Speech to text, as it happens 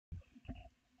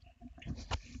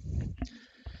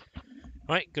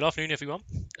Right, good afternoon everyone.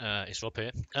 It's Rob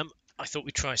here. I thought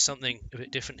we'd try something a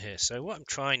bit different here. So what I'm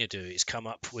trying to do is come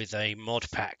up with a mod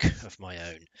pack of my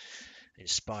own,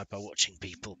 inspired by watching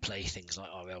people play things like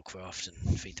RLCraft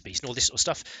and FeedTheBeast and all this sort of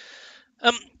stuff.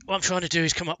 What I'm trying to do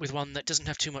is come up with one that doesn't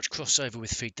have too much crossover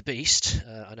with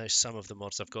FeedTheBeast. I know some of the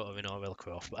mods I've got are in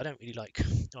RLCraft, but I don't really like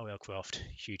RLCraft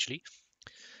hugely.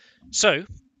 So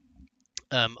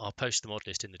I'll post the mod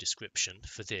list in the description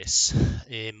for this.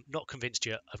 Not convinced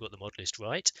yet I've got the mod list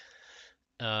right.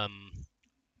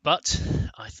 But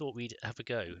I thought we'd have a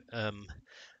go.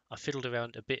 I fiddled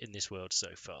around a bit in this world so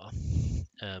far,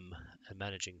 and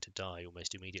managing to die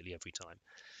almost immediately every time.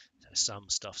 So some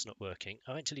stuff's not working.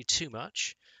 I won't tell you too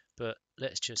much, but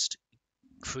let's just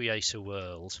create a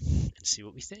world and see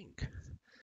what we think.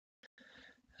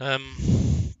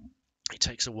 It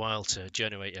takes a while to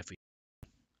generate every.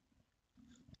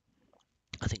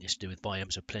 I think it's to do with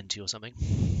biomes of plenty or something.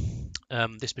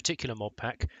 This particular mod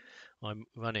pack I'm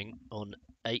running on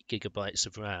 8 gigabytes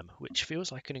of RAM, which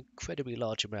feels like an incredibly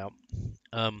large amount,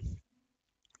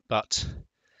 but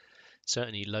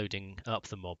certainly loading up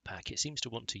the mod pack, it seems to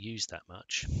want to use that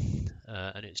much,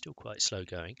 and it's still quite slow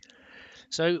going.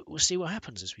 So we'll see what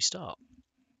happens as we start.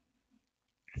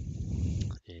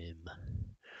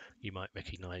 You might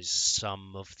recognize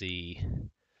some of the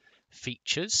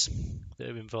features that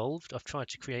are involved. I've tried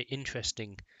to create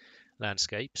interesting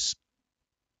landscapes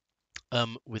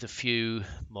with a few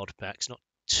mod packs, not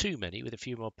too many, with a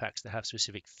few mod packs that have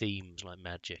specific themes like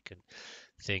magic and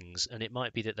things, and it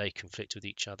might be that they conflict with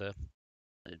each other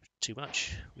too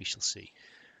much. We shall see.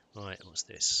 Right, what's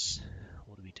this?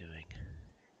 What are we doing?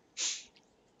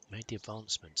 Made the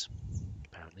advancement,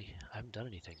 apparently. I haven't done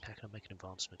anything. How can I make an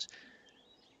advancement?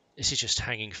 This is just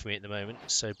hanging for me at the moment,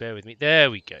 so bear with me.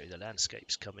 There we go, the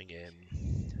landscape's coming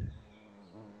in.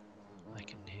 I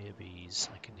can hear bees,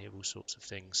 I can hear all sorts of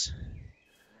things.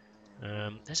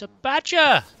 There's a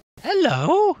badger!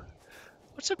 Hello!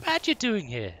 What's a badger doing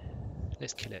here?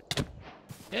 Let's kill it.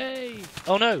 Yay!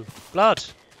 Oh no! Blood!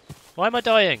 Why am I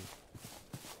dying?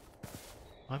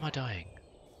 Why am I dying?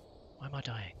 Why am I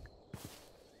dying?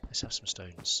 Let's have some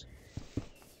stones.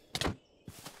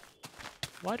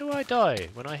 Why do I die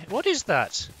when I... What is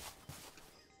that?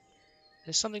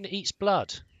 There's something that eats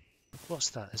blood.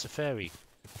 What's that? There's a fairy.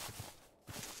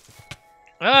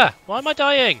 Ah! Why am I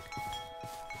dying?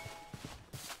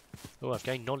 Oh, I've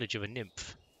gained knowledge of a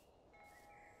nymph.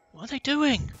 What are they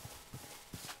doing?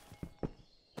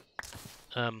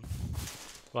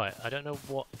 Right, I don't know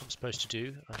what I'm supposed to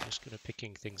do. I'm just going to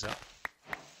picking things up.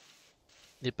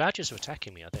 The badgers are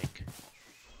attacking me, I think.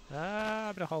 Ah,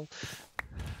 I'm in a hole.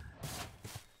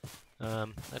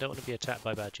 I don't want to be attacked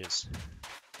by badgers.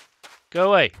 Go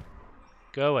away!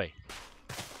 Go away.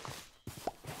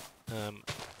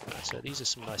 So these are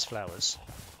some nice flowers.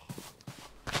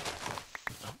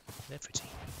 Oh, they're pretty.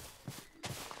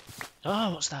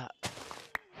 Oh, what's that?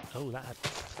 Oh, that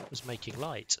was making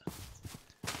light.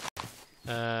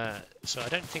 So I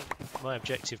don't think my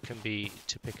objective can be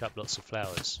to pick up lots of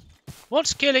flowers.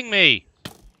 What's killing me?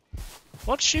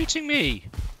 What's shooting me?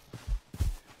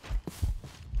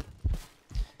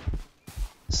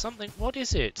 Something. What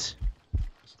is it?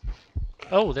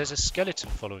 Oh, there's a skeleton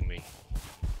following me.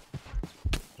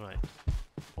 Right.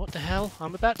 What the hell?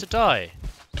 I'm about to die.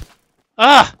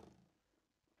 Ah!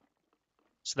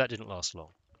 So that didn't last long.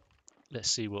 Let's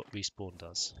see what respawn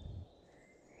does.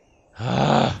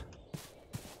 Ah!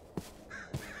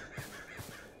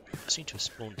 I seem to have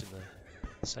spawned in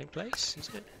the same place, is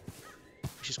it?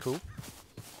 Which is cool.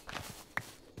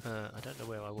 I don't know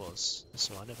where I was,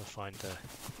 so I never find the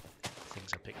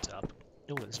things I picked up.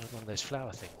 Oh, there's another one of those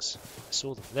flower things. I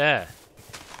saw them there.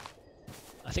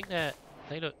 I think they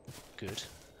look good.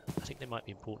 I think they might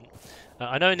be important.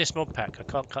 I know in this mod pack I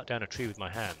can't cut down a tree with my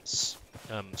hands,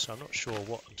 so I'm not sure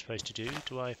what I'm supposed to do.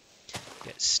 Do I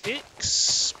get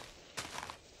sticks?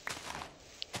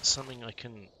 Something I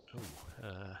can... Oh,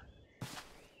 no,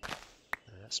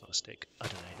 that's not a stick. I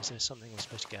don't know. Is there something I'm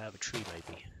supposed to get out of a tree,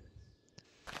 maybe?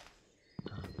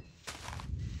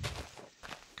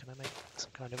 Can I make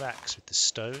some kind of axe with the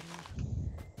stone?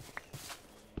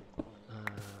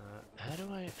 How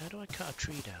do I cut a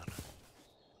tree down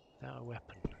without a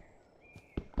weapon?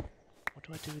 What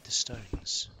do I do with the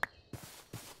stones?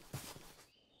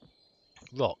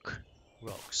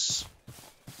 Rocks.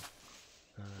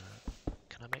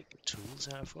 Can I make tools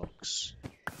out of rocks?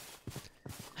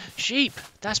 Sheep!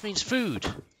 That means food!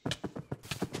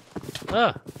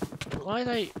 Ah! Why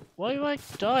do I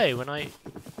die when I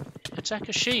attack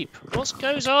a sheep? What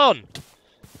goes on?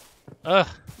 Ugh!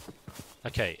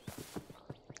 Okay.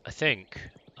 I think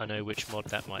I know which mod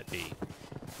that might be.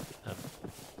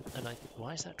 And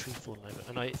why is that tree falling over?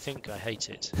 And I think I hate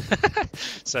it.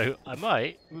 So I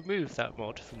might remove that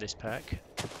mod from this pack.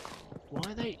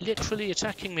 Why are they literally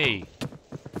attacking me?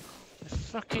 The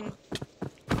fucking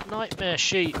nightmare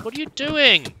sheep. What are you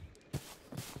doing?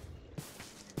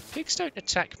 Pigs don't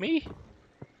attack me.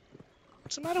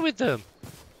 What's the matter with them?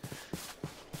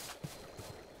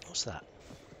 What's that?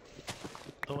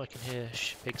 Oh, I can hear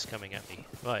pigs coming at me.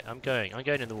 Right, I'm going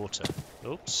in the water.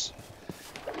 Oops.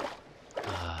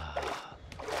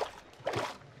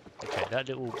 Okay, that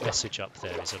little message up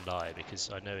there is a lie, because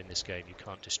I know in this game you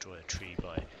can't destroy a tree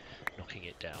by knocking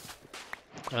it down.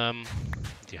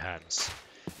 With your hands.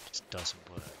 It just doesn't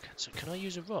work. So can I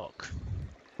use a rock?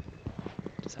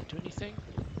 Does that do anything?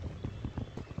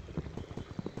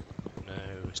 No,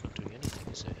 it's not doing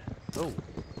anything, is it? Oh!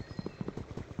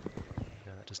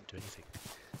 No, that doesn't do anything.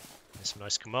 There's some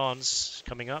nice commands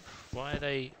coming up. Why are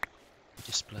they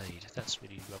displayed? That's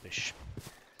really rubbish.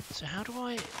 So how do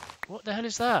I... What the hell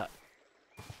is that?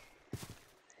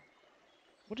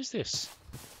 What is this?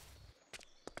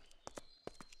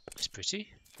 It's pretty.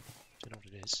 Don't know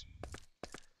what it is.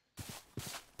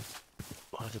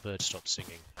 Why have the birds stopped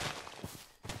singing? I'm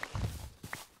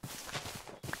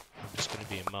just going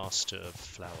to be a master of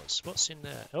flowers. What's in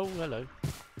there? Oh, hello.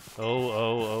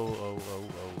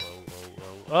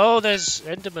 Oh, there's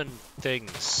Enderman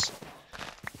things.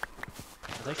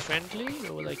 Are they friendly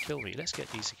or will they kill me? Let's get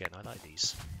these again. I like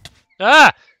these.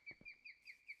 Ah!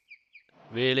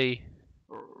 Really?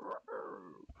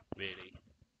 Really?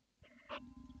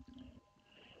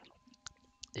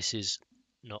 This is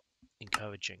not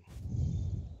encouraging.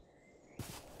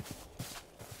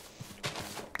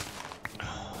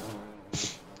 I'm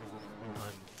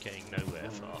getting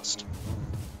nowhere fast.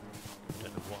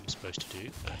 Don't know what I'm supposed to do.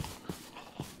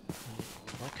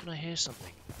 Why can I hear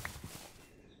something?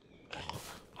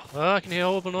 Oh, I can hear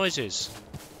horrible noises.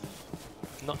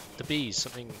 Not the bees,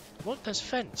 something... What? There's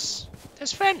fence.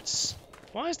 There's fence!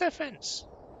 Why is there fence?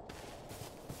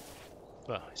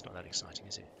 Well, it's not that exciting,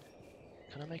 is it?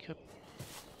 Can I make a...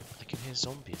 I can hear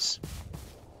zombies.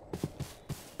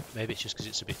 Maybe it's just because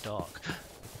it's a bit dark.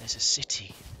 There's a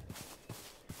city.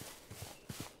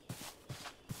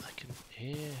 I can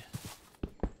hear...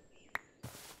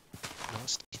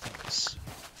 nasty things.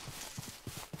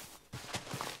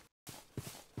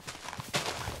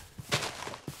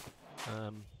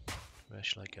 Where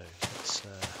shall I go? Let's,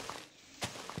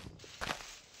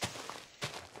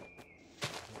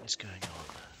 what is going on?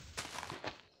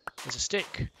 There's a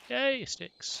stick! Yay,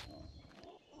 sticks!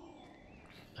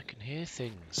 I can hear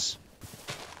things.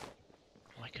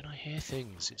 Why can I hear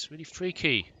things? It's really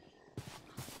freaky.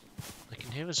 I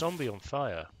can hear a zombie on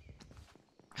fire.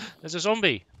 There's a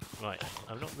zombie! Right,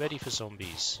 I'm not ready for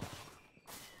zombies.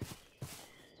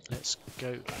 Let's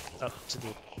go up to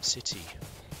the city.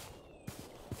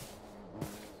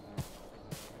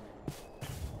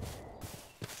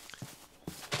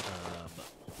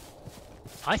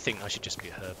 I think I should just be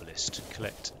a herbalist,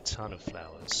 collect a ton of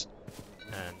flowers,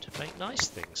 and make nice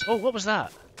things. Oh, what was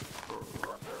that?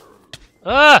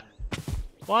 Ah!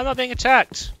 Why am I being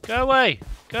attacked? Go away!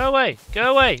 Go away!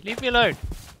 Go away! Leave me alone!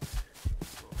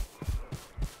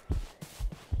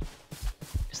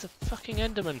 It's the fucking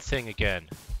Enderman thing again.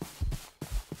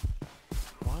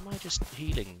 Why am I just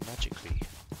healing magically?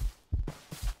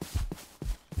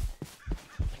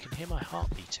 I can hear my heart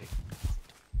beating.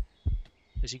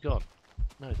 Is he gone?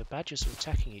 No, the badgers are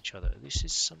attacking each other. This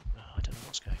is some... Oh, I don't know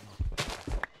what's going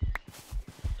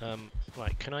on.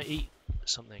 Right, can I eat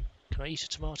something? Can I eat a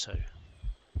tomato?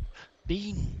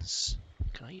 Beans!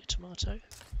 Can I eat a tomato?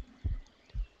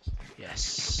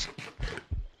 Yes.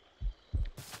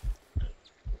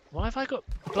 Why have I got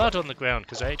blood on the ground?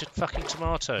 Because I ate a fucking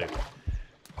tomato.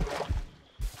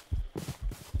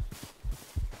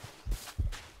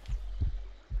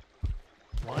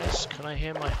 Can I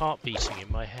hear my heart beating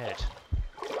in my head?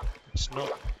 It's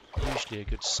not usually a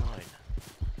good sign.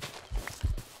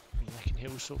 I can hear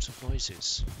all sorts of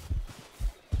noises.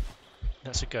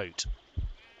 That's a goat.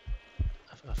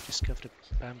 I've discovered a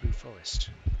bamboo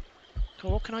forest. Come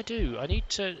on, what can I do? I need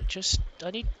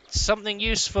something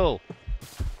useful.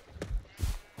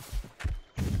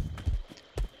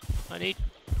 I need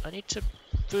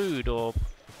food or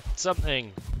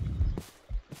something.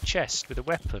 Chest with a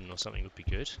weapon or something would be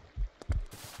good.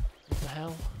 What the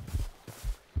hell?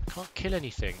 I can't kill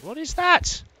anything. What is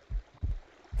that?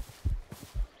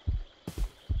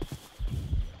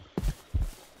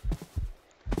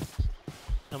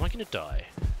 Am I going to die?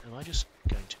 Am I just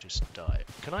going to just die?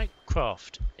 Can I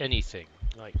craft anything?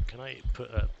 Like, can I put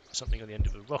something on the end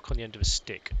of a rock on the end of a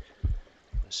stick?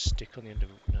 A stick on the end of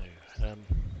a... No.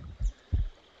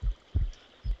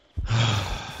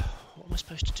 What am I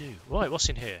supposed to do? Right, what's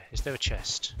in here? Is there a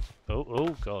chest? Oh, oh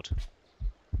god.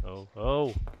 Oh,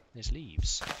 oh, there's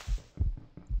leaves.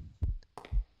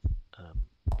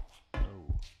 Oh,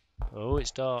 oh,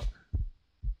 it's dark.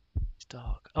 It's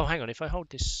dark. Oh, hang on, if I hold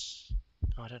this...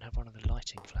 Oh, I don't have one of the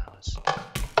lighting flowers.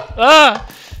 Ah!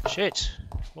 Shit!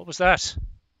 What was that?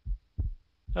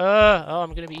 Oh, I'm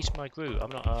going to be eaten by Gru. I'm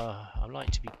not, I'm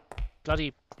like to be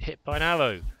bloody hit by an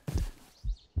arrow.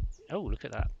 Oh, look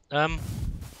at that. That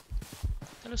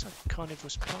looks like a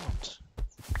carnivorous plant.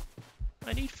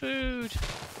 I need food!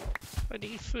 I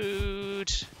need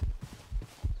food!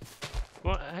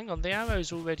 Well, hang on, the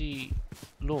arrow's already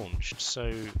launched,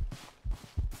 so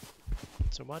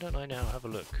why don't I now have a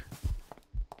look?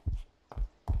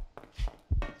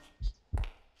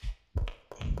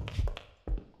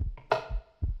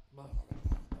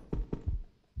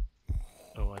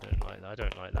 Oh, I don't like that. I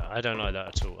don't like that. I don't like that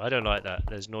at all. I don't like that.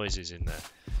 There's noises in there.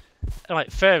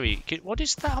 Alright, fairy, what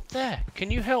is that up there?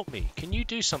 Can you help me? Can you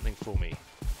do something for me?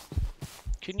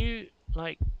 Can you,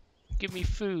 like, give me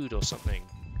food or something?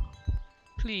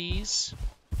 Please?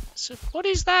 So, what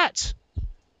is that?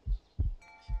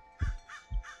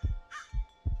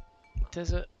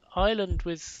 There's an island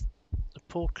with a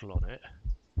portal on it.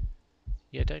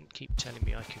 Yeah, don't keep telling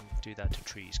me I can do that to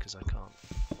trees, because I can't.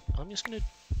 I'm just going to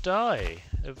die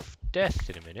of death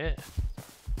in a minute.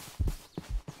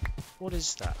 What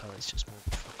is that? Oh, it's just more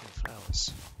fucking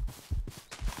flowers.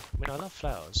 I mean, I love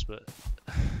flowers, but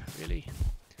really?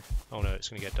 Oh no, it's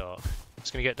going to get dark.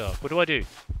 It's going to get dark. What do I do?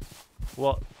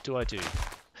 What do I do?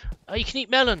 Oh, you can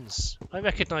eat melons! I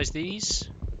recognise these.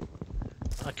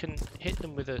 I can hit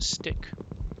them with a stick.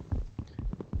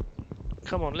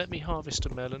 Come on, let me harvest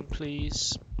a melon,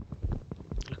 please.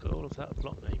 Look at all of that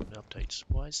block name updates.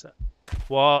 Why is that?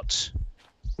 What?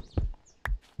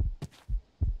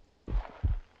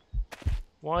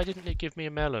 Why didn't it give me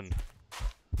a melon?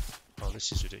 Oh,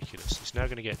 this is ridiculous. It's now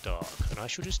going to get dark, and I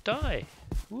shall just die.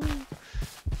 Woo!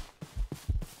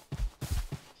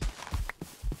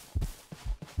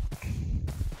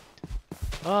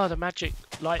 Ah, the magic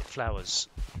light flowers.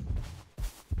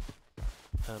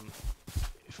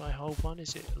 If I hold one,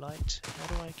 is it light?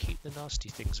 How do I keep the nasty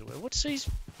things away? What's these?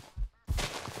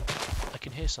 I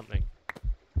can hear something.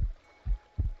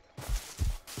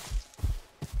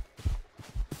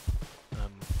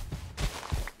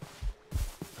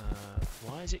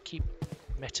 Why does it keep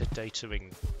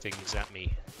metadataing things at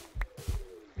me?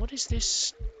 What is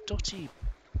this dotty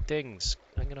things?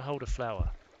 I'm going to hold a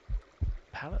flower.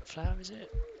 Palette flower, is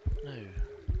it? No.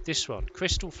 This one.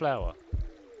 Crystal flower.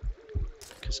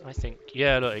 Because I think...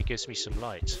 Yeah, look, it gives me some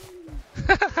light.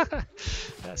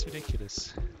 That's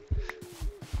ridiculous.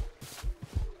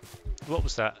 What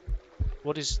was that?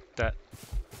 What is that?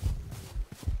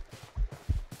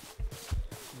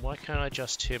 Why can't I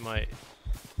just hear my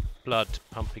blood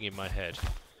pumping in my head?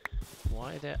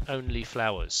 Why are there only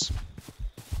flowers?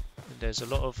 And there's a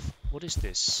lot of... What is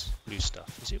this blue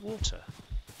stuff? Is it water?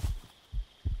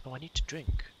 Oh, I need to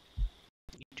drink.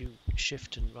 You do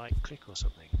shift and right click or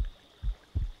something.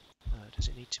 Does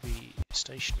it need to be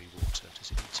stationary water?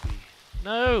 Does it need to be...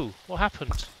 No! What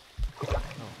happened?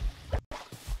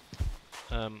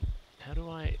 Oh. How do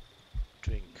I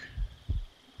drink?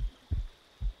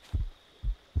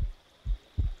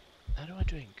 How do I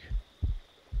drink?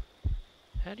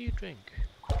 How do you drink?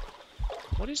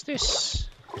 What is this?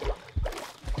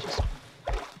 Just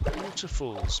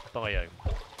waterfalls biome.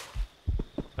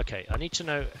 Okay, I need to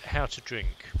know how to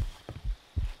drink.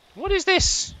 What is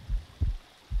this?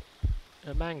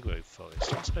 A mangrove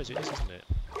forest. I suppose it is, isn't it?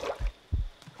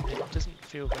 It doesn't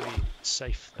feel very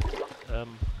safe though.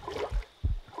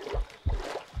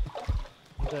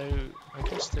 Although, I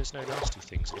guess there's no nasty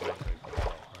things in a mangrove.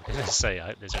 Oh, I was going to say, I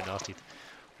hope there's no nasty...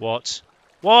 What?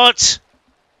 What?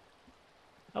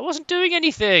 I wasn't doing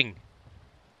anything!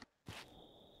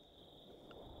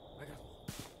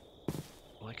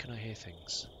 Why can I hear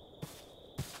things?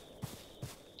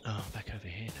 Oh, I'm back over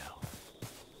here now.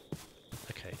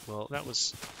 Okay, well, that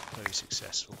was very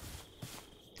successful.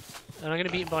 And I'm going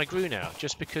to be eaten by Gru now,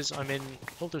 just because I'm in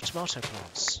all the tomato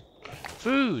plants.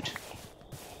 Food!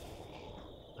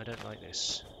 I don't like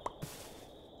this.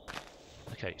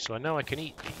 Okay, so I know I can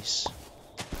eat these.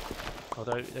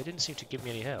 Although, they didn't seem to give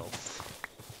me any health.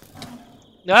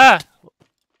 Ah!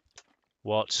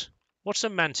 What? What's a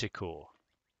manticore?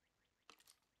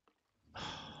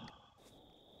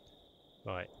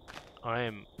 Right, I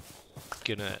am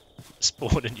gonna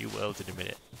spawn a new world in a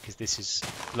minute, because this is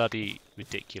bloody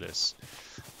ridiculous.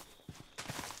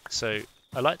 So,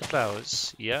 I like the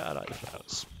flowers. Yeah, I like the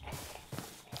flowers.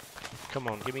 Come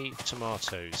on, give me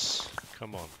tomatoes.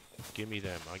 Come on. Give me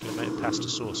them. I'm going to make pasta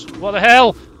sauce. What the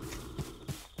hell?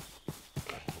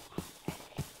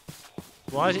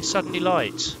 Why is it suddenly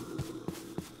light?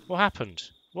 What happened?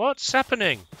 What's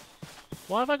happening?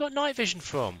 Why have I got night vision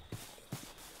from?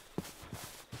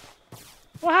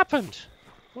 What happened?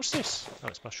 What's this? Oh,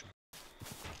 it's mushroom.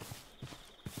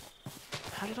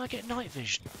 How did I get night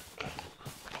vision?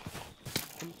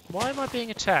 Why am I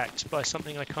being attacked by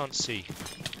something I can't see?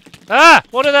 Ah!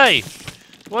 What are they?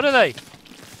 What are they?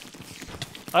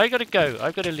 I gotta go.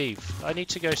 I gotta leave. I need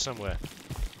to go somewhere.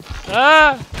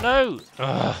 Ah! No!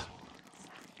 Ugh.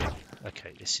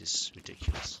 Okay, this is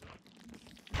ridiculous.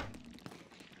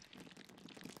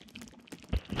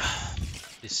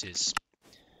 This is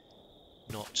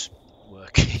not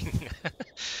working.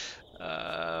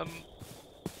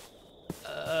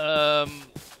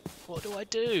 What do I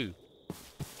do?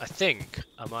 I think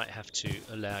I might have to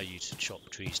allow you to chop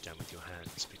trees down with your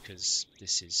hands because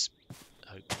this is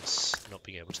hopeless, not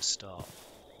being able to start.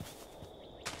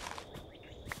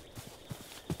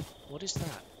 What is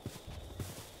that?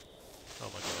 Oh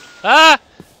my god. Ah!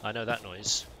 I know that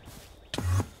noise.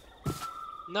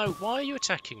 No, why are you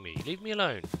attacking me? Leave me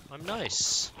alone. I'm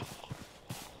nice.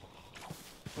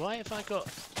 Why have I got...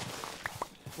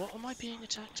 What am I being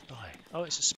attacked by? Oh,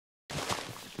 it's a...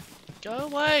 Go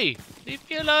away! Leave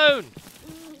me alone!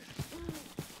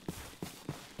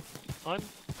 I'm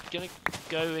gonna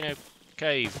go in a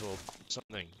cave or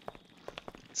something.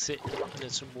 Sit in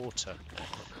some water.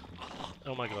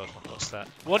 Oh my god, what's that?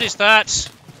 What is that?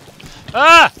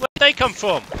 Ah! Where did they come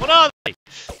from? What are they?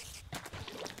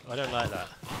 I don't like that.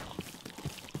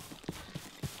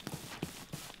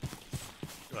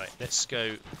 Right, let's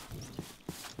go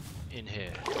in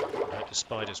here. I hope the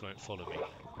spiders won't follow me.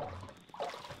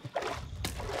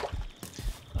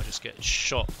 I'll just get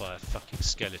shot by a fucking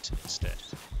skeleton instead.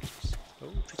 Oh,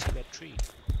 pretty red tree.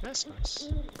 That's nice.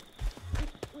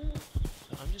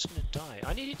 I'm just gonna die.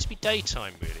 I need it to be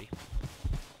daytime, really.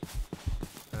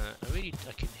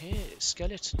 I can hear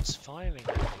skeletons firing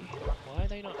at me. Why are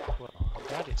they not? Well, I'm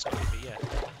glad it's not me yet.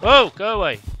 Oh, go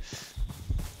away!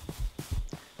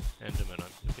 Enderman,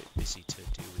 I'm a bit busy to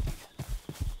deal with you.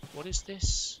 What is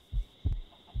this?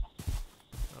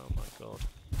 Oh my god.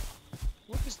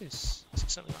 What is this? Is it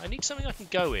something? I need something I can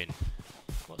go in.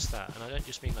 What's that? And I don't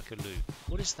just mean like a loo.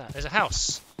 What is that? There's a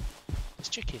house! There's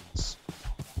chickens.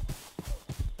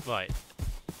 Right.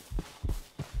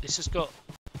 This has got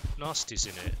nasties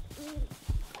in it.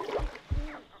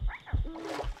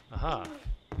 Aha.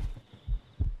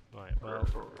 Right, well...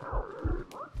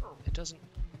 It doesn't...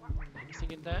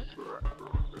 Anything in there?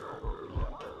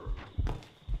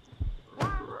 Can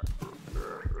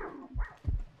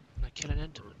I kill an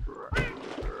enderman?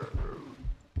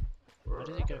 Why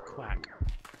did it go quack?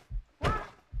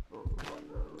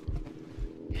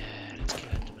 Yeah, let's kill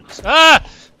endermans. Ah!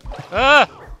 Ah!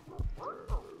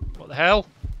 What the hell?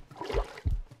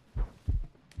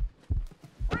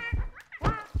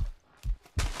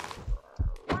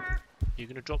 You're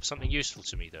going to drop something useful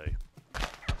to me, though.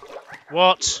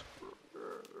 What?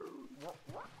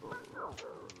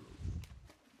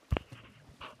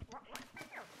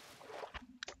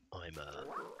 I'm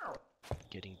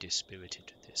getting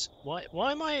dispirited with this.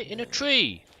 Why am I in a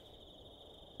tree?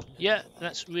 Yeah,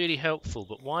 that's really helpful,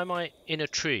 but why am I in a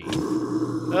tree?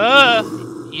 Ah!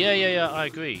 Yeah, I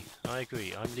agree. I'm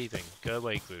leaving. Go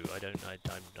away, Gru. I'm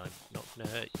not gonna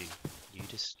hurt you. You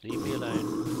just leave me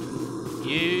alone.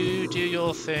 You do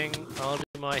your thing, I'll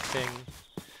do my thing.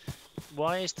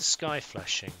 Why is the sky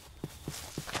flashing?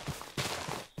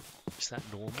 Is that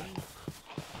normal?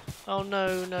 Oh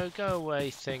no, go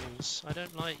away, things. I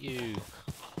don't like you.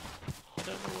 I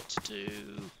don't know what to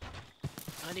do.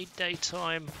 I need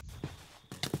daytime.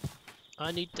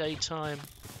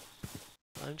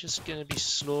 I'm just gonna be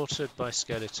slaughtered by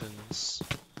skeletons.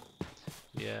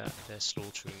 Yeah, they're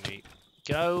slaughtering me.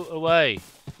 Go away!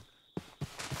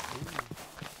 Ooh.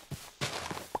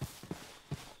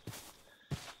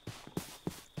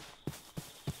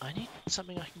 I need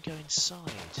something I can go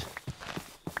inside.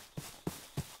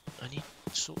 I need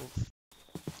sort of,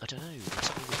 I don't know,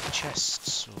 something with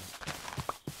chests or...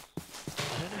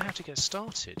 I don't know how to get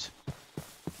started.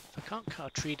 If I can't cut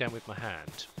a tree down with my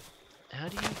hand, how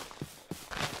do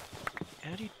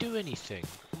you do anything?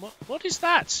 What is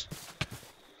that?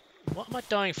 What am I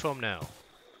dying from now?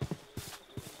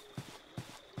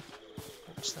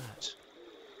 What's that?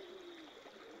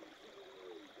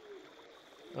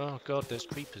 Oh god, there's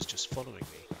creepers just following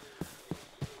me.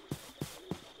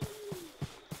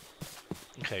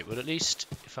 Okay, well at least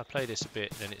if I play this a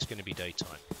bit, then it's going to be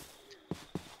daytime.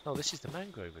 Oh, this is the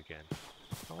mangrove again.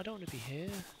 Oh, I don't want to be here.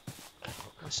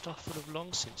 My stuff would have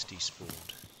long since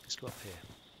despawned. Let's go up here.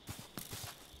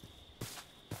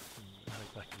 I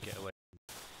hope I can get away.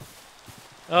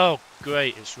 Oh,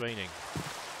 great, it's raining.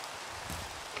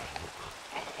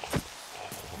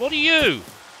 What are you?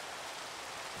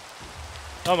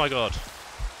 Oh my god.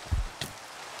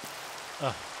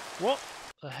 What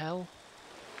the hell?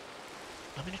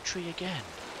 I'm in a tree again.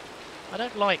 I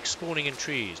don't like spawning in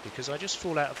trees because I just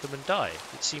fall out of them and die.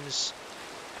 It seems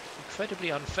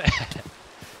incredibly unfair.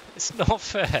 It's not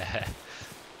fair.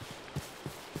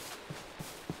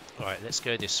 Alright, let's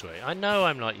go this way. I know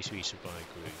I'm likely to be eaten by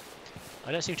a group.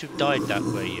 I don't seem to have died that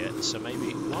way yet, so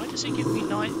maybe... Why does it give me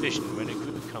night vision when a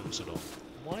group comes along?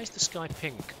 Why is the sky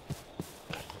pink?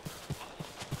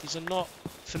 These are not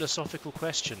philosophical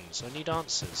questions. I need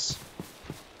answers.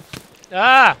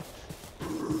 Ah!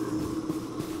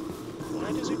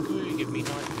 Why does a guru give me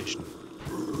night vision?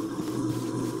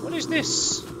 What is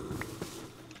this?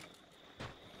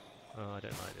 Oh, I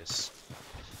don't like this.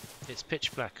 It's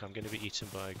pitch black. I'm going to be eaten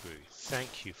by a guru.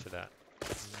 Thank you for that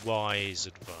wise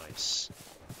advice.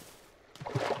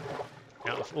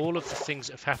 Out of all of the things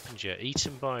that have happened yet,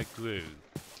 eaten by a guru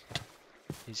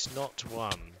is not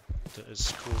one that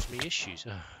has caused me issues.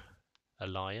 A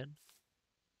lion?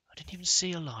 I didn't even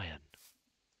see a lion.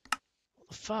 What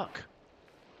the fuck?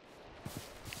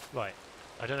 Right,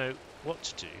 I don't know what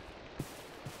to do.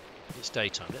 It's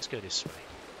daytime. Let's go this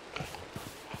way.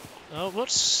 Oh,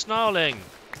 what's snarling?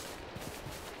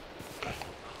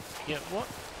 Yeah, what?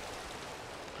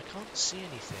 I can't see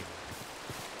anything.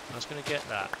 I was going to get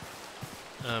that.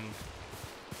 No.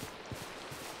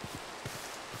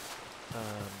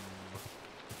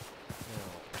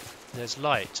 There's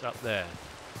light up there.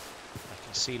 I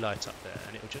can see light up there,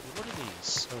 and it will just... What are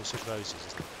these? Oh, it's just roses,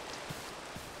 isn't it?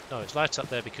 No, it's light up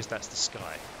there because that's the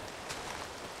sky.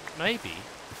 Maybe.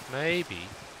 Maybe.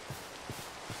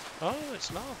 Oh,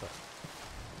 it's lava.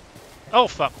 Oh,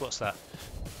 fuck, what's that?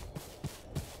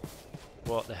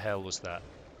 What the hell was that?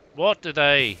 What do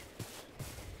they...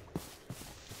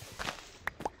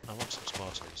 I want some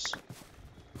tomatoes.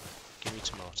 Give me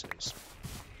tomatoes.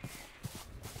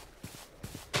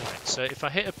 Right, so if I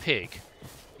hit a pig,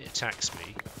 it attacks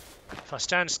me. If I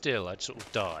stand still, I'd sort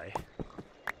of die.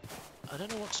 I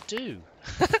don't know what to do.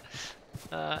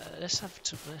 Let's have...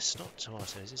 It's not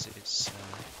tomatoes, is it? It's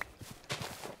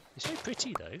very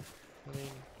pretty, though. I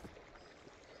mean...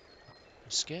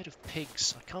 I'm scared of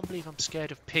pigs. I can't believe I'm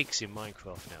scared of pigs in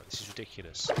Minecraft now. This is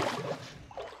ridiculous.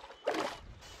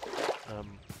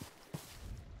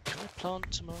 Can I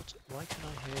plant tomato? Why can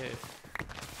I hear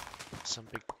some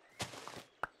big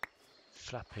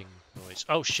flapping noise?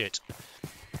 Oh shit!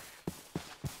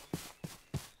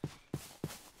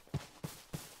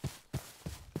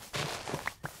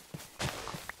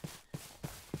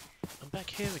 I'm back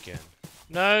here again.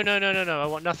 No, no, no, no, no! I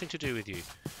want nothing to do with you.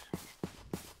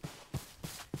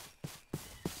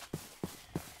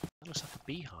 That looks like a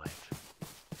beehive.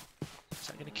 Is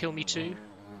that going to kill me too?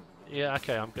 Yeah,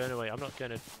 okay, I'm going away. I'm not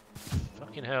going to...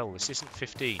 Fucking hell, this isn't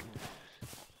 15.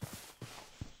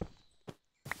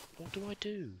 What do I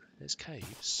do? There's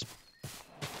caves.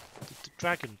 The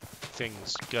dragon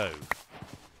things go.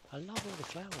 I love all the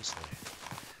flowers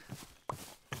though.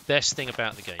 Best thing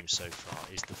about the game so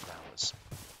far is the flowers.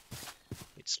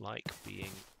 It's like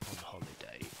being on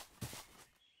holiday.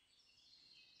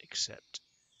 Except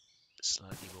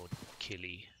slightly more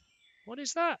killy. What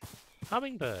is that?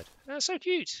 Hummingbird. That's so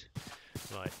cute.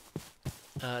 Right.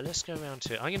 Let's go around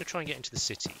to... I'm going to try and get into the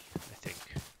city, I think.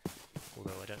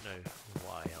 Although I don't know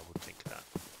why I would think that.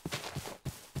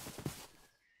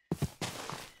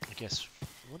 I guess...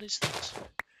 What is that?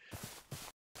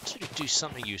 I sort of do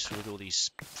something useful with all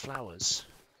these flowers.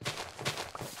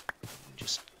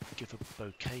 Just give a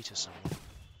bouquet to someone.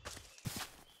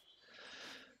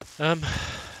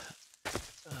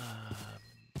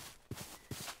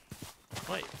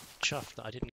 Quite chuffed that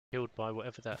I didn't get killed by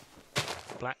whatever that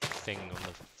black thing on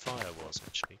the fire was,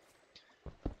 actually.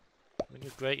 When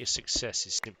your greatest success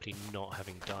is simply not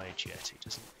having died yet, it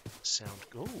doesn't sound...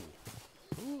 Ooh!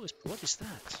 Ooh, what is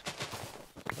that?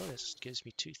 Oh, this gives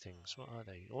me two things. What are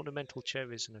they? Ornamental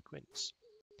cherries and a quince.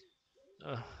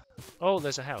 Oh,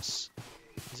 there's a house.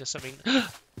 Is there something...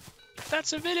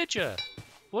 That's a villager!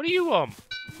 What do you want?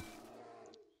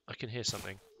 I can hear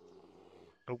something.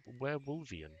 A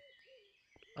werewolvian.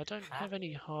 I don't have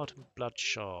any heart and blood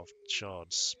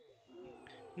shards.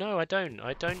 No, I don't.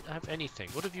 I don't have anything.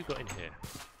 What have you got in here?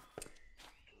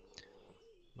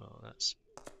 Well, that's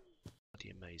bloody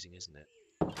amazing, isn't it?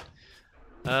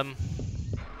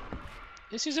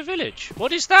 This is a village.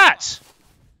 What is that?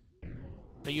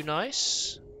 Are you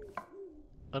nice?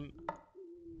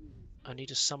 I I need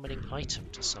a summoning item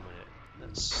to summon it.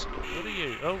 That's... What are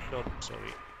you? Oh god,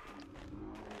 sorry.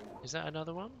 Is that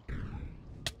another one?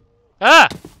 Ah!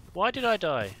 Why did I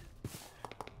die?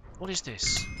 What is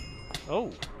this?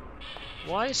 Oh.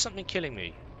 Why is something killing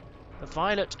me? A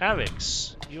violet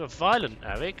Arix. You are violent,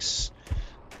 Arix.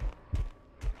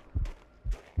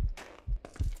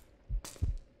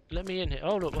 Let me in here.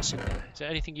 Oh look, what's in there? Is there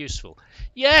anything useful?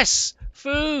 Yes!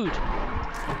 Food!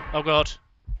 Oh god.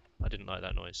 I didn't like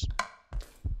that noise.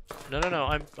 No,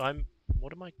 I'm...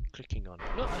 What am I clicking on?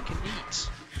 Look, I can eat.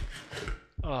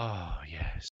 Oh,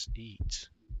 yes. Eat.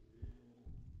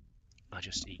 I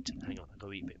just eat. Hang on, I'll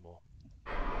go eat a bit more.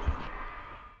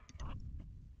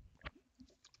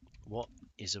 What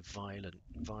is a violet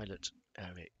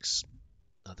Arix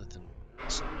other than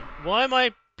something? Why am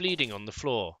I bleeding on the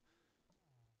floor?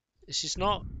 This is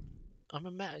not... I'm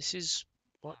a man. This is...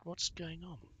 What's going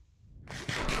on?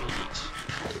 Eat.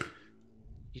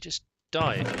 You just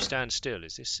die if you stand still.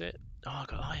 Is this it? Oh, I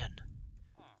got iron.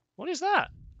 What is that?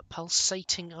 A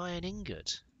pulsating iron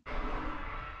ingot.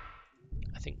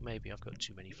 I think maybe I've got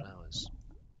too many flowers.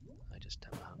 I just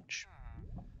have a hunch.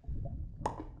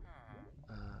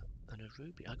 And a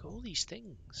ruby. I got all these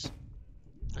things.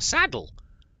 A saddle!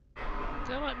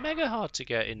 They're like mega hard to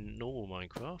get in normal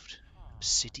Minecraft.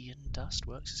 Obsidian dust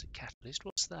works as a catalyst.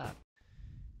 What's that?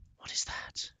 What is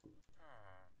that?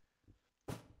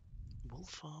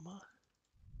 Wolf armor?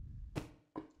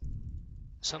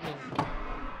 Something...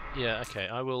 Yeah, okay,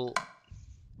 I will...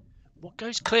 What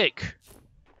goes click?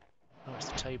 Oh, it's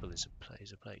the table is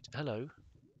a plate. Hello.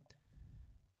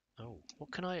 Oh,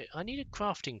 what can I need a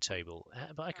crafting table,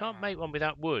 but I can't make one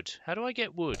without wood. How do I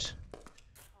get wood?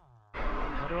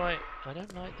 How do I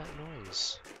don't like that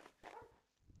noise.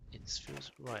 It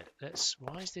feels... Right, let's...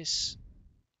 Why is this...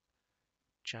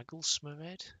 Jaggle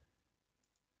Smered?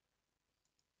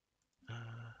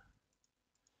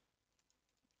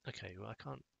 Okay, well I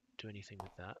can't do anything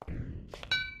with that.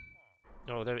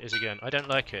 Oh, there it is again. I don't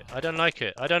like it. I don't like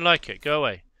it. I don't like it. Go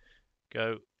away.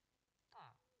 Go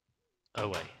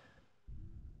away.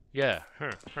 Yeah,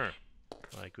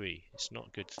 I agree. It's not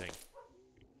a good thing.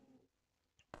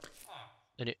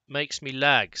 And it makes me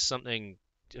lag. Something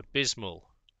abysmal.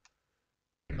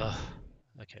 Ugh.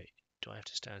 Okay, do I have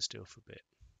to stand still for a bit?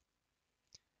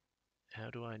 How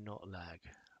do I not lag?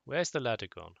 Where's the ladder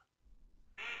gone?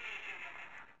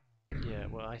 Yeah,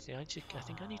 well, I think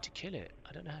I need to kill it.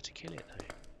 I don't know how to kill it though.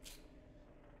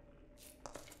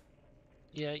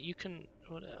 Yeah, you can.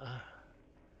 I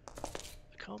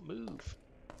can't move.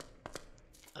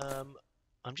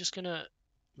 I'm just gonna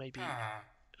maybe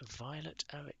violet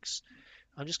Arix.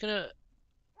 I'm just gonna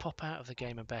pop out of the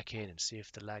game and back in and see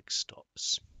if the lag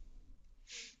stops.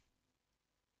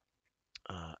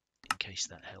 In case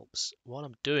that helps. While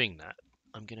I'm doing that,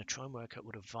 I'm gonna try and work out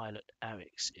what a violet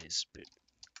Arix is, but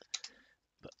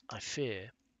I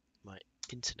fear my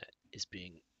internet is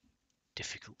being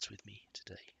difficult with me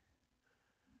today.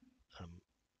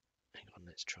 Hang on,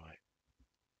 let's try.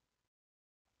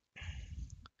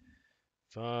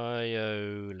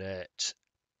 Violet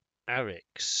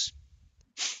Arix.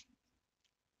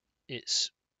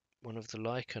 It's one of the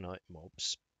Lycanite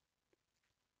mobs.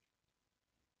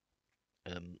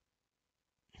 An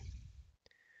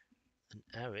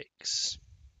Arix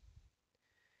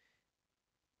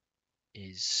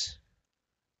is...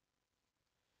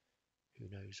 Who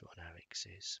knows what an Arix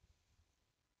is?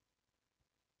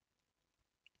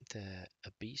 They're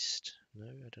a beast? No,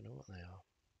 I don't know what they are.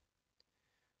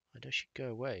 I know she'd go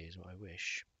away is what I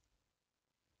wish.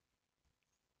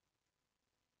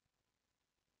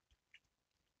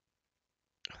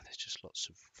 Oh, there's just lots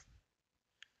of...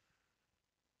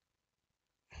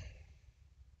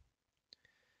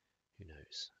 Who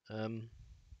knows?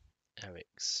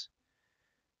 Arix.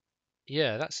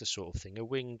 Yeah, that's the sort of thing. A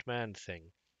winged man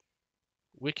thing.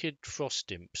 Wicked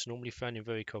frost imps, normally found in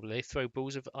very cold. They throw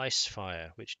balls of ice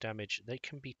fire, which damage. They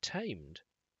can be tamed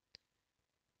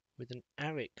with an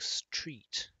Arix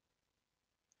treat.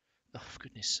 Oh, for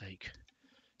goodness sake.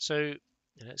 So,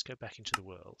 let's go back into the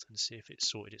world and see if it's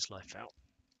sorted its life out.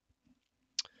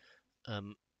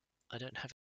 I don't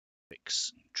have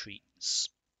Arix treats.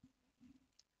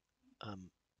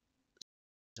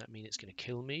 Does that mean it's going to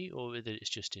kill me, or that it's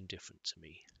just indifferent to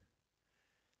me?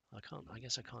 I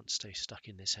guess I can't stay stuck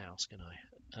in this house, can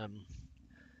I?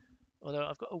 Although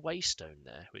I've got a waystone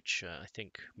there, which I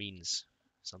think means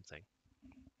something.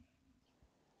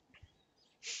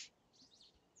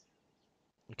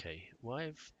 Okay,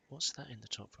 what's that in the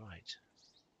top right?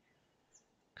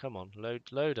 Come on,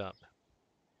 load up.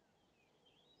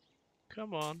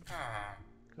 Come on.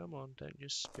 Come on, don't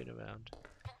just spin around.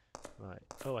 Right.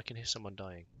 Oh, I can hear someone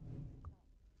dying.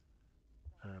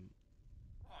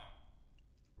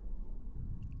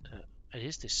 it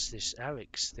is this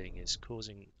AechtCraft thing is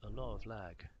causing a lot of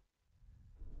lag.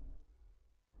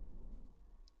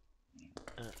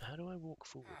 How do I walk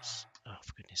forwards? Oh,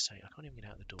 for goodness sake, I can't even get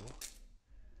out the door.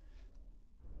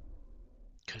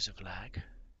 Because of lag.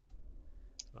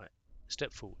 Right,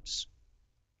 step forwards.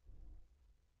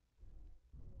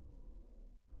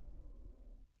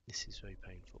 This is very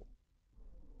painful.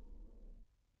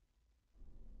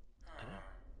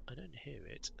 I don't hear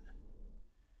it.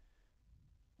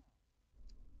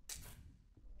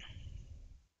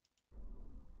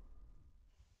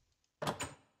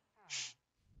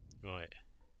 Right.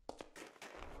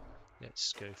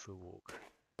 Let's go for a walk.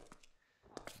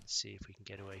 And see if we can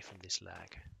get away from this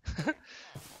lag.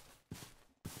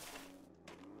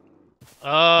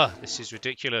 Ah, this is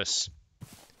ridiculous.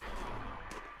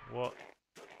 What?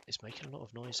 It's making a lot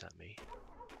of noise at me.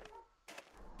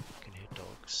 I can hear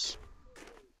dogs.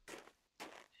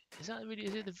 Is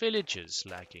it the villagers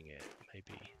lagging it?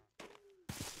 Maybe.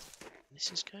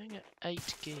 This is going at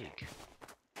 8 gig.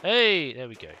 Hey, there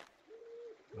we go.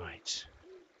 Right.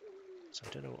 So I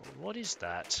don't know what is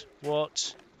that?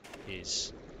 What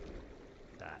is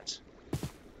that?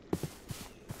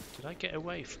 Did I get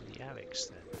away from the AechtCraft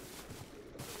then?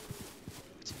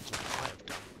 Seems like I might have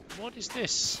done. What is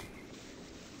this?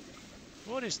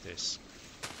 What is this?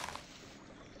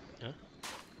 Huh?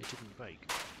 It didn't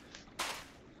break.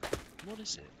 What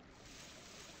is it?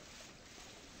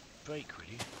 Break,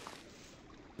 really?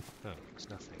 Oh, it's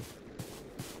nothing.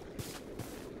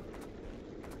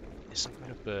 It's some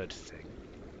kind of bird thing.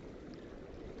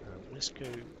 Let's go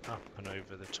up and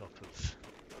over the top of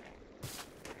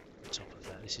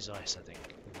that. This is ice, I think.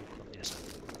 We'll walk on the ice.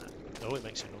 Oh, it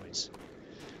makes a noise.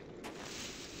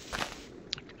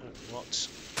 What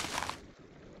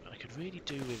I could really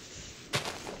do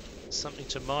with something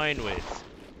to mine with.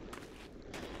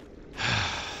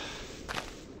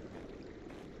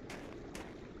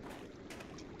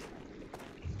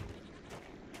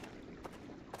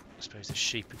 I suppose the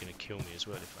sheep are going to kill me as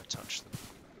well if I touch them.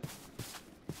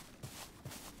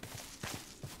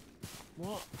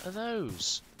 What are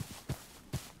those?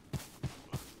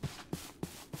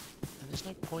 And there's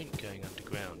no point going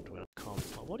underground when I can't.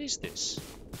 Oh, what is this?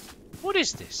 What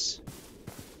is this?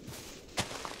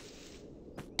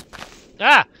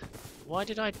 Ah! Why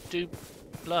did I do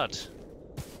blood?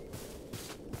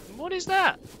 What is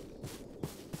that?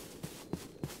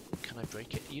 Can I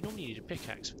break it? You normally need a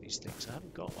pickaxe for these things. I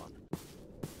haven't got one.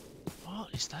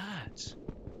 What is that?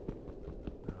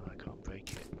 Oh, I can't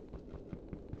break it.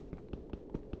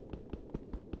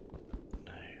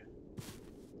 No.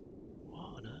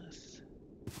 What on earth?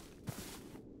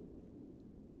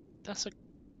 That's a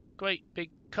great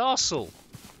big castle.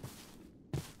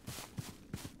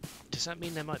 Does that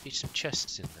mean there might be some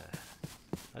chests in there?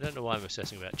 I don't know why I'm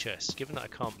obsessing about chests. Given that I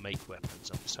can't make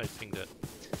weapons, I'm just hoping that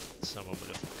someone would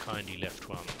have kindly left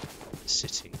one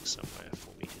sitting somewhere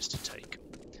for me just to take.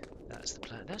 That's the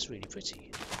plan. That's really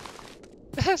pretty.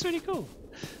 That's really cool.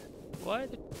 Why are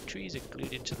the trees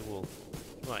glued into the wall?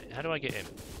 Right, how do I get in?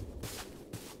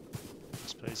 I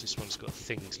suppose this one's got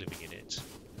things living in it.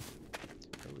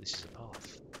 Oh, this is a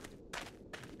path.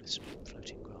 There's some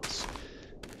floating grass.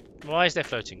 Why is there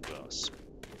floating grass?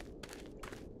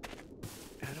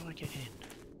 How do I get in?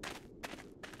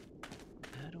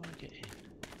 How do I get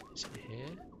in? Is it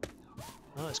here?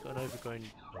 Oh, it's got an overgrown...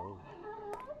 Oh.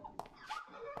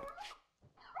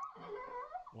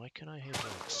 Why can I hear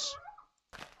dogs?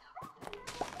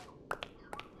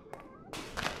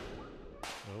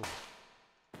 Oh.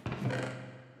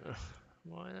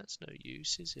 Why, that's no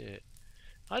use, is it?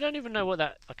 I don't even know what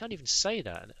that... I can't even say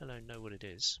that, let alone know what it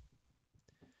is.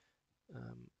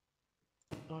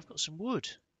 Oh, I've got some wood.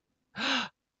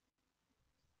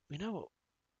 You know what?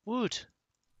 Wood!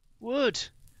 Wood!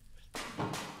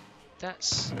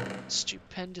 That's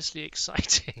stupendously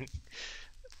exciting.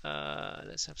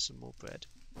 Let's have some more bread.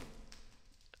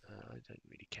 I don't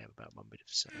really care about one bit of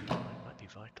sand. It might be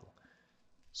vital.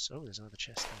 So, there's another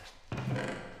chest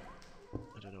there.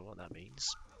 I don't know what that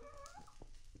means.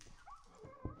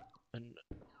 And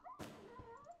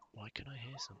why can I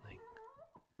hear something?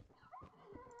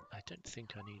 I don't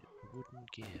think I need wooden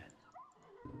gear.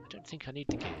 I don't think I need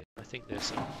the gear. I think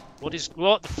there's a...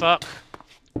 What the fuck?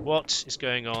 What is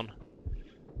going on?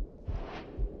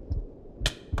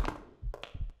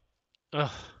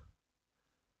 Ugh.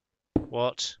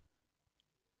 What?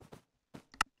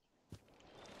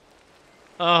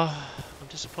 Oh, I'm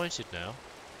disappointed now.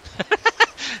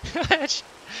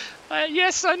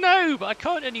 Yes, I know, but I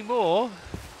can't anymore.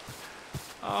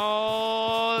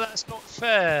 Oh, that's not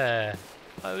fair.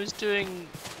 I was doing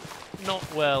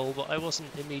not well, but I wasn't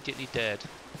immediately dead.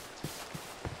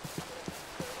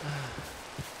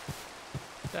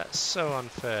 That's so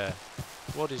unfair.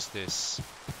 What is this?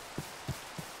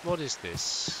 What is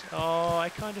this? Oh, I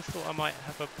kind of thought I might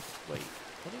have a... Wait,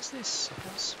 what is this? I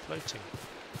can't... It's floating.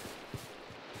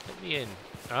 Let me in.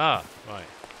 Ah, right.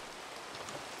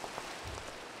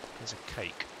 There's a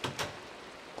cake.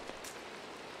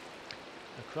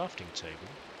 A crafting table.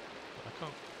 I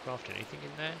can't craft anything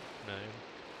in there? No.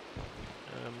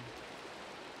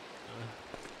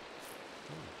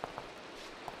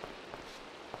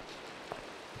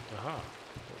 Aha.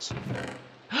 What's in there?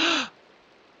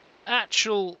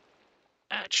 Actual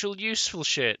useful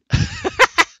shit.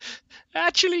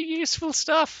 Actually useful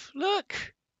stuff. Look.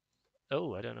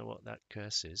 Oh, I don't know what that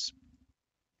curse is.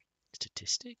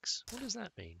 Statistics? What does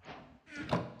that mean?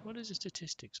 What does a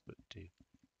statistics book do?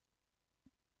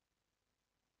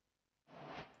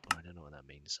 Oh, I don't know what that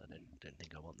means. I don't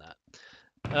think I want that.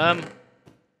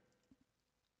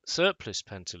 Surplus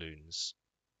pantaloons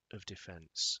of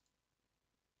defense.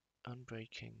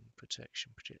 Unbreaking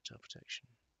protection, projectile protection.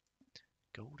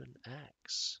 Golden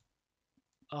axe.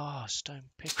 Ah, stone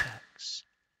pickaxe.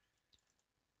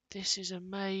 This is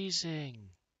amazing.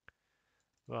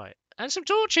 Right, and some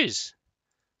torches.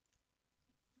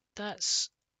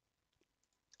 That's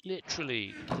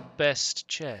literally the best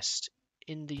chest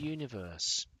in the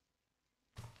universe.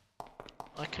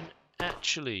 I can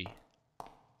actually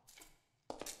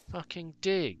fucking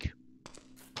dig.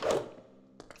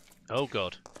 Oh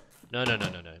god. No.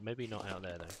 Maybe not out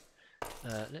there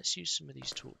though. Let's use some of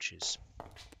these torches.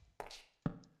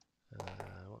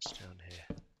 What's down here?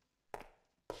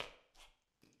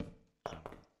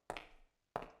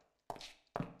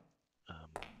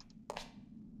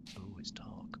 Oh, it's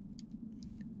dark.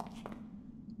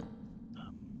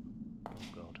 Oh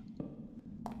god.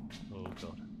 Oh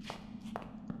god.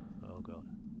 Oh god.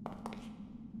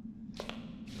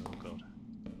 Oh god.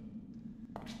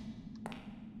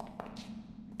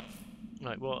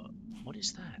 Right, what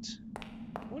is that?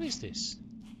 What is this?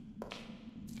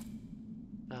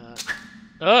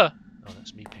 Oh,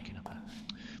 that's me picking up a...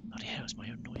 Bloody hell, it's my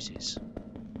own noises.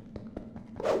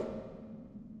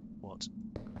 What?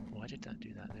 Why did that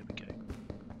do that? There we go.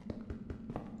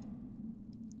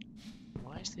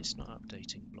 Why is this not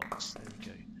updating blocks? There we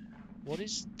go. What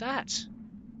is that?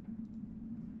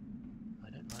 I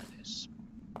don't like this.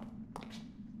 I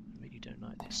really don't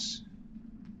like this.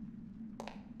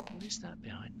 What is that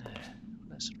behind there?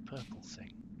 That sort of purple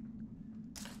thing.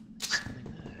 There's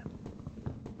something there.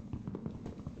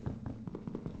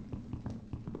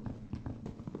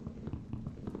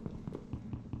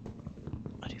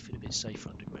 I do feel a bit safer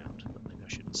underground, but maybe I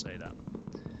shouldn't say that.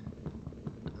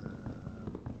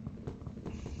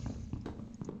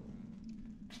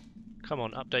 Come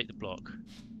on, update the block.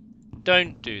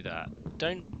 Don't do that.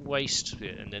 Don't waste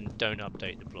it and then don't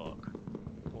update the block.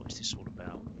 What is this all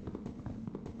about?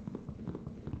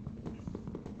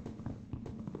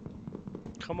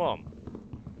 Come on.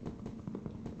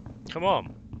 Come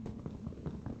on.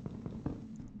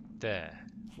 There.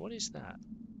 What is that?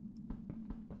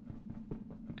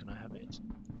 Can I have it?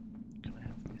 Can I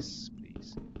have this,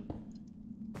 please?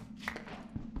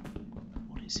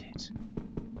 What is it?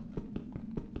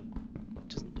 It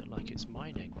doesn't look like it's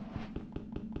mining.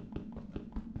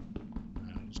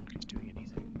 No, it doesn't look like it's doing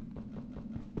anything.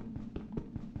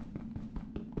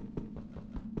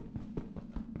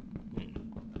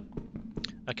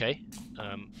 Okay,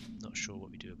 not sure what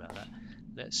we do about that.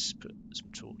 Let's put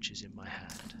some torches in my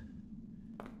hand.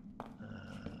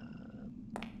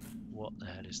 What the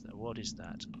hell is that? What is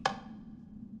that?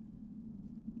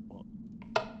 What?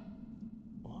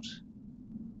 What?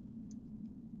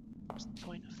 What's the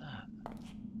point of that?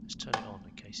 Let's turn it on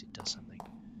in case it does something.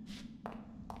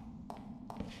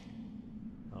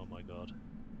 Oh my god.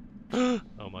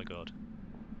 Oh my god.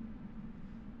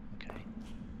 Okay.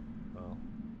 Well,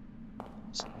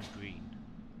 it's all green.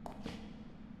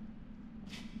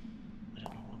 I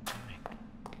don't know what I'm doing.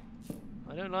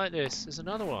 I don't like this. There's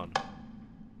another one.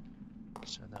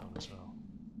 Let's turn that on as well.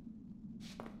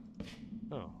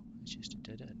 Oh, it's just a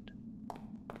dead end.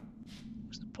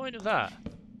 What's the point of that?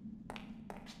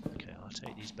 Okay, I'll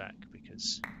take these back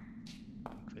because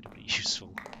they're incredibly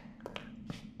useful.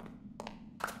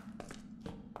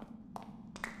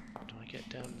 Do I get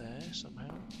down there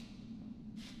somehow?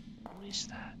 What is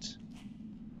that?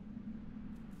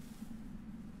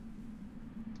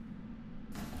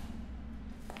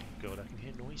 Oh god, I can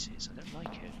hear noises. I don't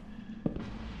like it.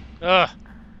 Ah!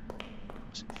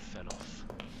 It fell off.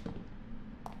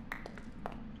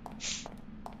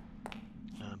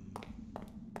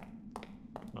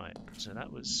 Right, so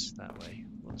that was that way.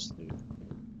 What's the...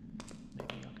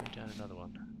 Maybe I'll go down another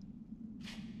one.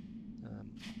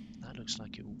 That looks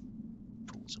like it all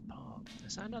falls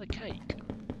Is that another cake?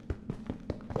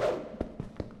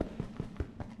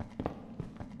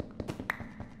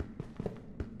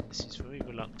 This is very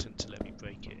reluctant to let me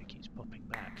break it. It keeps popping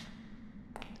back.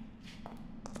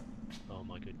 Oh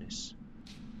my goodness.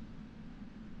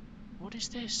 What is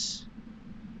this?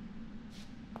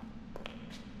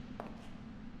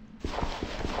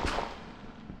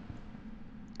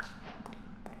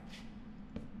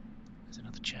 There's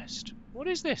another chest. What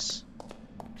is this?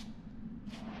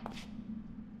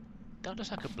 That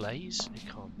looks like a blaze. It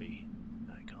can't be.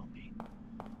 No, it can't be.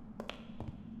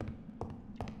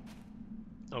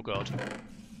 Oh god.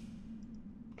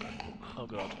 Oh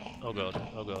god. Oh god.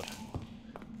 Oh god.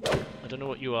 I don't know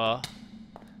what you are,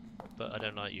 but I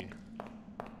don't like you.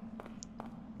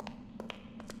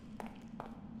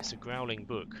 It's a growling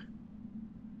book.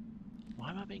 Why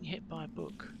am I being hit by a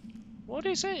book? What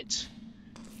is it?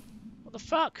 What the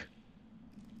fuck?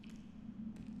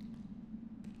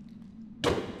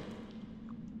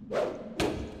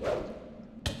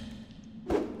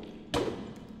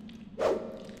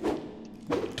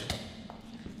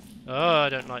 Oh, I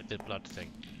don't like the blood thing.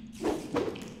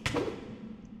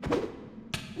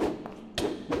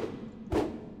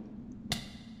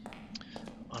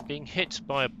 I'm being hit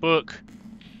by a book.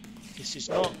 This is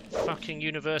not fucking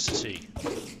university.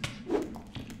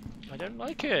 I don't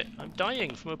like it. I'm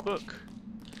dying from a book.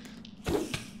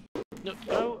 No,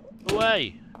 go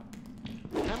away.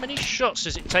 How many shots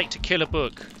does it take to kill a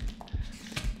book?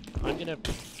 I'm gonna...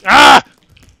 Ah!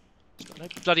 It's got no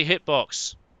bloody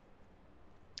hitbox.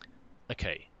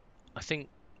 Okay, I think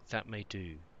that may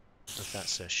do of that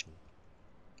session.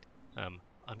 I'm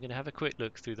going to have a quick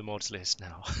look through the mods list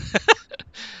now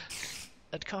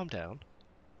and calm down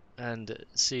and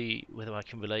see whether I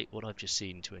can relate what I've just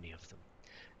seen to any of them.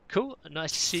 Cool,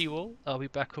 nice to see you all. I'll be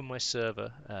back on my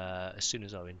server as soon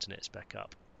as our internet's back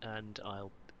up, and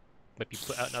I'll maybe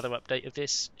put out another update of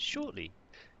this shortly.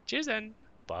 Cheers then,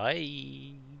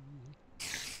 bye.